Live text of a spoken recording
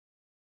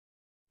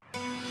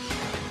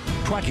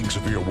tracking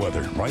severe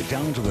weather right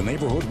down to the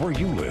neighborhood where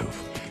you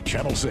live.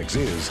 Channel 6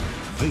 is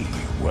the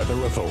weather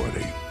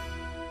authority.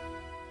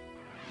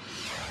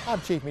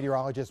 I'm Chief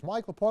Meteorologist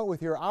Mike LaPointe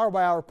with your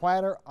hour-by-hour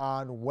planner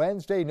on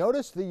Wednesday.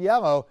 Notice the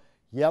yellow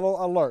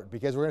alert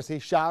because we're going to see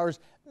showers,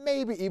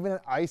 maybe even an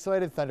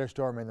isolated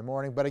thunderstorm in the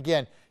morning. But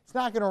again, it's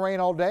not going to rain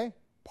all day.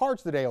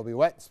 Parts of the day will be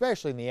wet,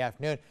 especially in the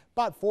afternoon.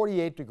 About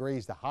 48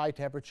 degrees, the high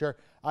temperature.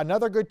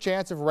 Another good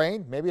chance of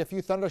rain, maybe a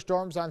few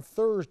thunderstorms on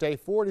Thursday,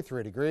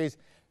 43 degrees.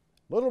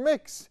 Little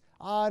mix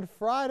on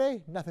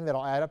Friday. Nothing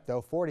that'll add up, though,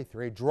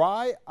 43.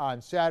 Dry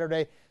on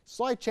Saturday.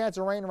 Slight chance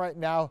of rain right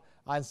now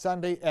on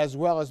Sunday as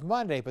well as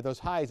Monday, but those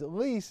highs at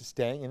least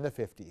staying in the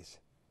 50s.